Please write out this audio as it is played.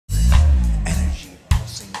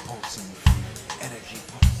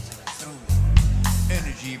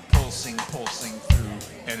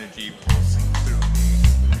Energy pulsing through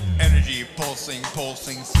me. Energy pulsing,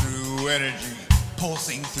 pulsing through. Energy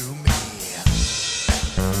pulsing through me.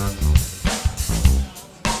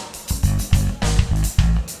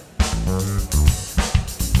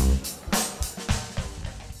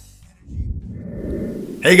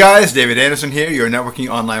 Hey guys, David Anderson here, your networking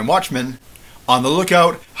online watchman, on the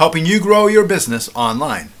lookout helping you grow your business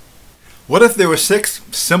online. What if there were 6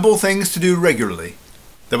 simple things to do regularly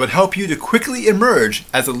that would help you to quickly emerge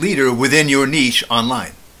as a leader within your niche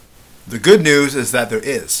online? The good news is that there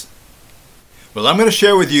is. Well, I'm going to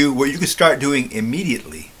share with you what you can start doing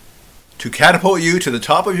immediately to catapult you to the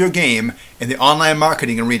top of your game in the online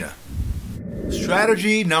marketing arena.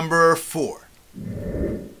 Strategy number 4,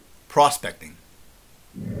 prospecting.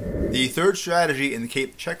 The third strategy in the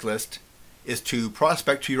C.A.P.E checklist is to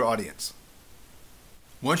prospect to your audience.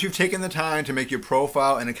 Once you've taken the time to make your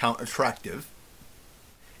profile and account attractive,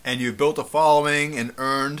 and you've built a following and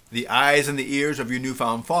earned the eyes and the ears of your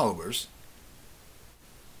newfound followers,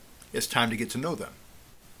 it's time to get to know them.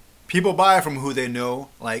 People buy from who they know,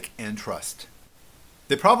 like, and trust.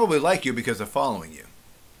 They probably like you because they're following you,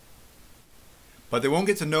 but they won't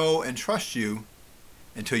get to know and trust you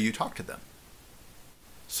until you talk to them.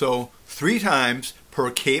 So 3 times per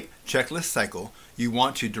C.A.P.E checklist cycle, you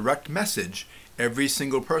want to direct message every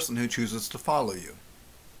single person who chooses to follow you.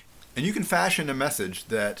 And you can fashion a message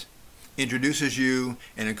that introduces you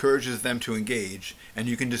and encourages them to engage, and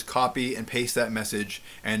you can just copy and paste that message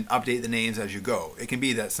and update the names as you go. It can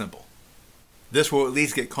be that simple. This will at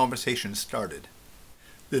least get conversations started.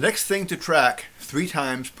 The next thing to track 3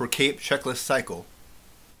 times per C.A.P.E checklist cycle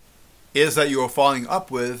is that you are following up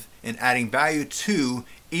with and adding value to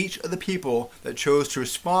each of the people that chose to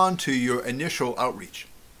respond to your initial outreach.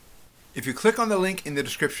 If you click on the link in the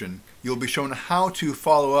description, you'll be shown how to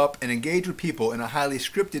follow up and engage with people in a highly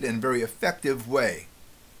scripted and very effective way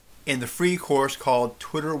in the free course called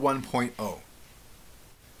Twitter 1.0.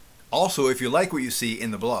 Also, if you like what you see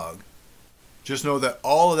in the blog, just know that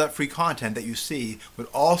all of that free content that you see would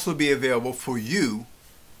also be available for you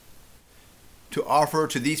to offer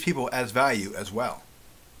to these people as value as well,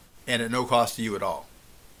 and at no cost to you at all.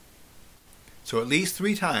 So at least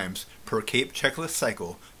 3 times per C.A.P.E checklist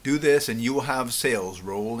cycle, do this and you will have sales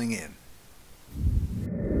rolling in.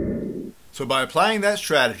 So by applying that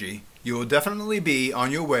strategy, you will definitely be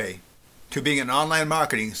on your way to being an online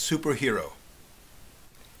marketing superhero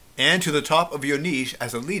and to the top of your niche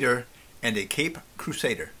as a leader and a C.A.P.E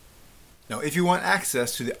Crusader. Now, if you want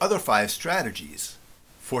access to the other 5 strategies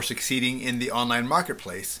for succeeding in the online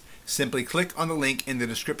marketplace, simply click on the link in the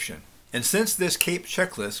description. And since this C.A.P.E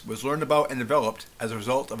checklist was learned about and developed as a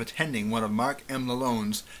result of attending one of Marc M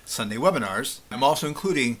LaLonde's Sunday webinars, I'm also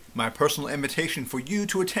including my personal invitation for you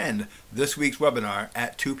to attend this week's webinar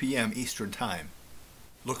at 2 p.m. Eastern Time.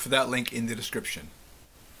 Look for that link in the description.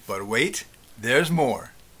 But wait, there's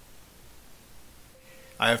more.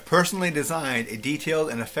 I have personally designed a detailed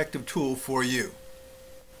and effective tool for you.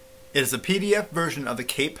 It is a PDF version of the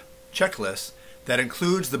C.A.P.E checklist that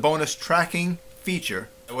includes the bonus tracking feature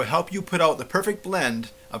that will help you put out the perfect blend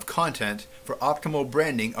of content for optimal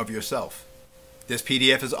branding of yourself. This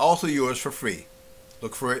PDF is also yours for free.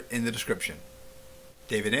 Look for it in the description.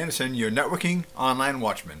 David Anderson, your networking online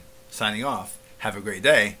watchman, signing off. Have a great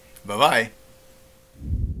day. Bye-bye.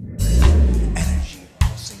 Energy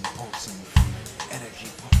pulsing, pulsing through. Energy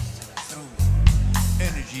pulsing through.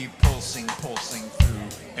 Energy pulsing, pulsing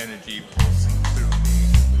through. Energy pulsing through me.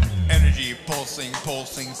 Energy pulsing,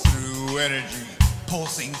 pulsing through. Energy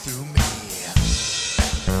pulsing through me.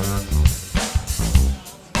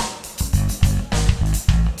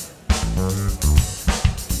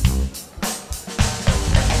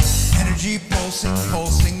 Energy pulsing,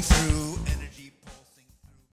 pulsing through.